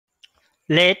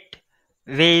Let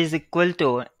V is equal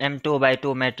to M2 by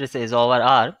 2 matrices over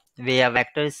R, we have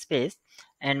vector space,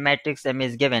 and matrix M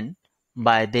is given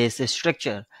by this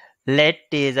structure. Let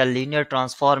T is a linear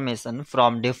transformation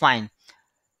from defined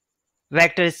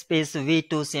vector space V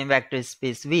to same vector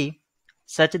space V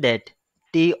such that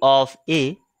T of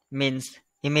A means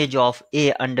image of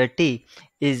A under T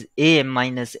is A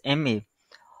minus MA.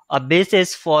 A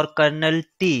basis for kernel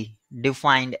T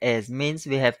defined as means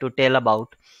we have to tell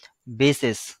about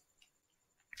basis.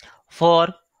 Four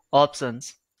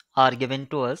options are given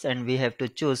to us and we have to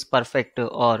choose perfect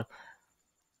or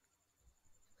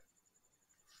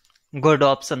good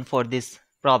option for this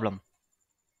problem.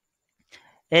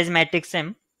 As matrix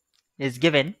M is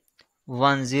given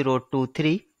 1 0 2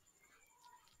 3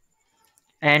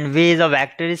 and V is a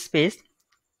vector space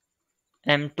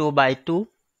M2 by 2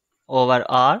 over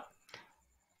R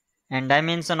and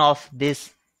dimension of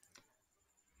this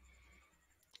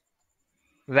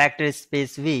vector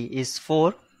space V is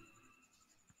 4.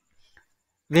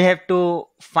 We have to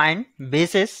find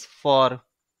basis for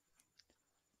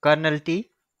kernel T.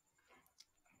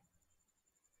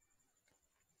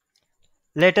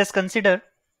 Let us consider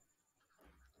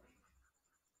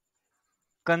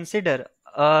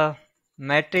a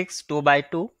matrix 2 by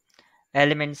 2.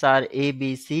 Elements are A,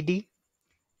 B, C, D.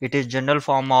 It is general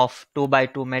form of 2 by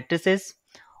 2 matrices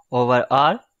over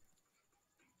R.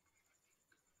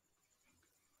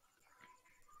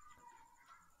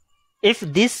 If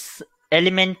this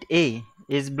element A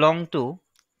is belong to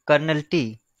kernel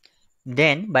T,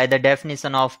 then by the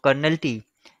definition of kernel T,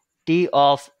 T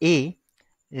of A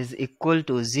is equal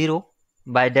to 0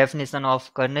 by definition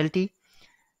of kernel T.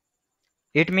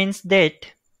 It means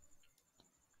that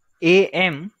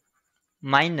AM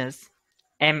minus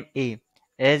MA,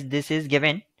 as this is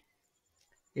given,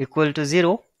 equal to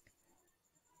 0.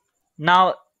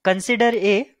 Now consider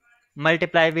A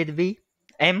multiply with B.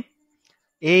 M.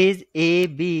 A is A,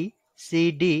 B,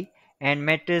 C, D and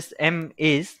matrix M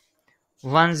is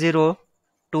 1 0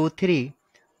 2 3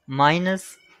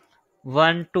 minus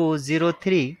 1 2 0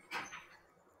 3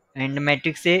 and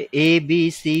matrix A, B,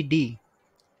 C, D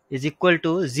is equal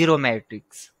to 0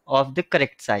 matrix of the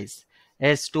correct size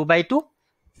as 2 by 2.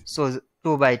 So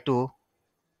 2 by 2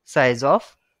 size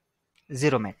of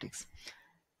 0 matrix.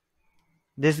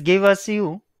 This give us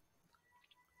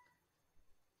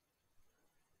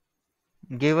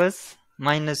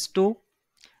minus 2,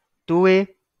 2A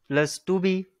plus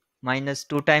 2B minus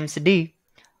 2 times D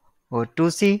or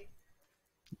 2C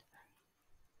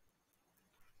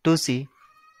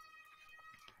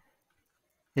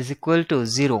is equal to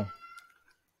 0.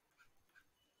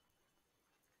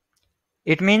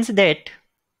 It means that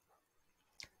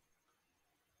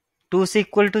 2C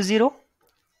equal to 0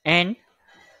 and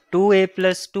 2A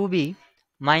plus 2B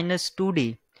minus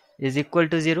 2D is equal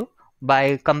to 0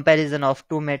 by comparison of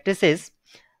two matrices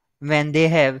when they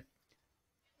have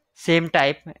same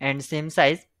type and same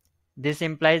size. This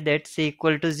implies that C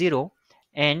equal to 0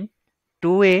 and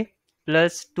 2A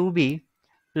plus 2B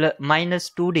minus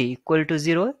 2D equal to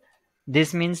 0.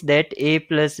 This means that A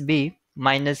plus B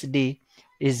minus D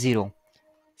is 0.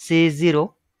 C is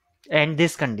 0 and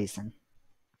this condition.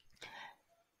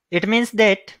 It means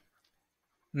that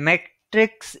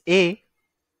matrix A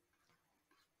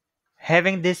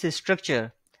having this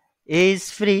structure, A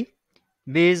is free,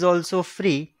 B is also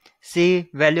free, C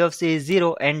value of C is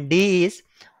 0 and D is,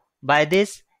 by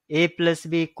this A plus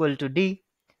B equal to D.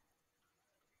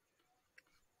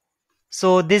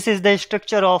 So this is the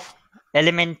structure of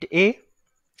element A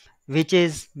which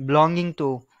is belonging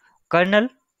to kernel.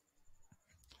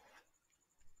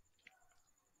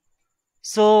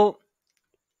 So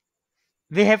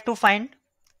we have to find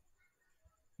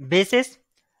basis.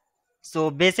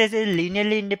 So basis is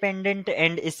linearly independent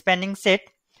and spanning set.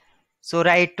 So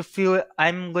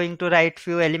I'm going to write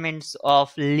few elements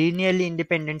of linearly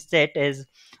independent set as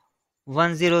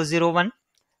 1 0 0 1.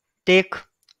 Take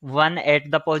 1 at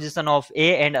the position of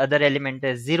A and other element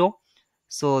as 0.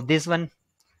 So this one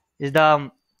is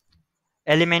the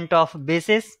element of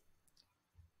basis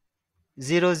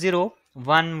 0 0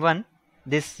 1 1.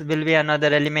 This will be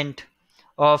another element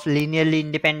of linearly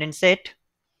independent set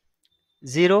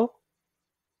 0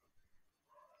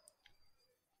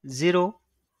 0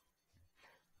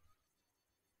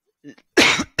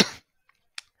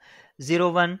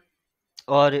 0 1,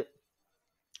 or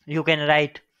you can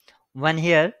write 1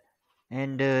 here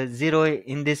and 0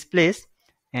 in this place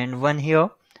and 1 here.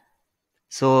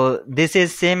 So this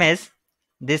is same as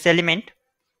this element.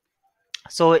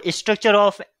 So structure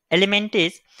of element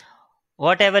is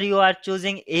whatever you are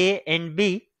choosing A and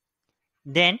B,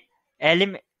 then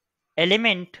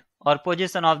element or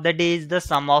position of the D is the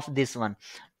sum of this one.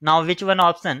 Now which one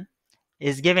option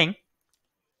is giving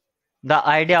the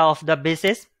idea of the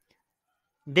basis?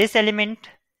 This element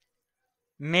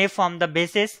may form the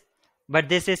basis, but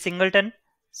this is singleton,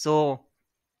 so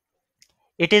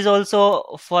it is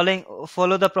also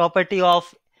follow the property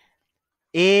of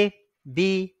A,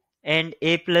 B and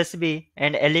A plus B,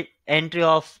 and entry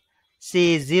of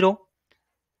C is 0.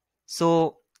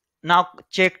 So now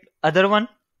check other one.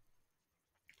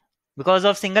 Because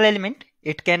of single element,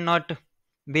 it cannot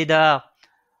be the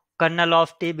kernel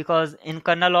of T, because in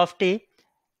kernel of T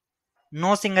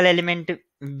no single element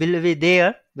will be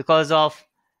there, because of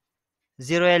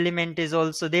 0 element is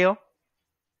also there.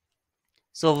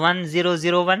 So 1 0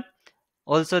 0 1,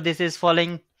 also this is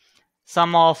following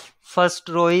sum of first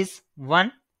row is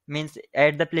 1, means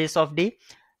at the place of D.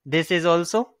 This is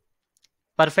also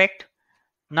perfect.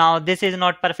 Now this is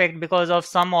not perfect because of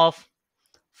sum of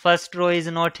first row is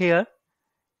not here,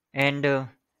 and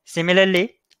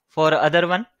similarly for other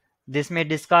one this may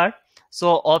discard.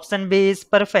 So option B is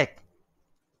perfect,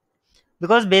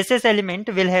 because basis element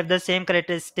will have the same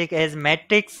characteristic as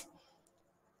matrix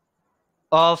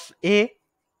of A,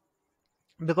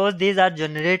 because these are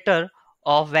generator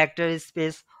of vector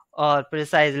space or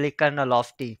precisely kernel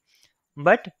of T.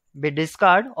 But we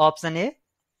discard option A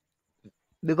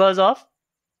because of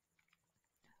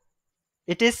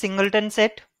it is singleton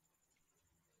set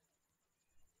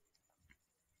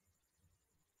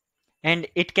and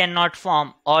it cannot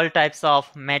form all types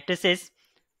of matrices.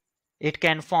 It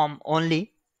can form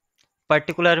only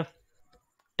particular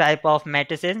type of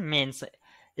matrices, means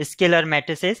scalar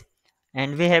matrices,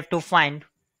 and we have to find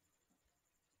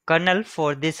kernel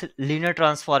for this linear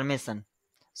transformation.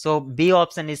 So B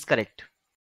option is correct.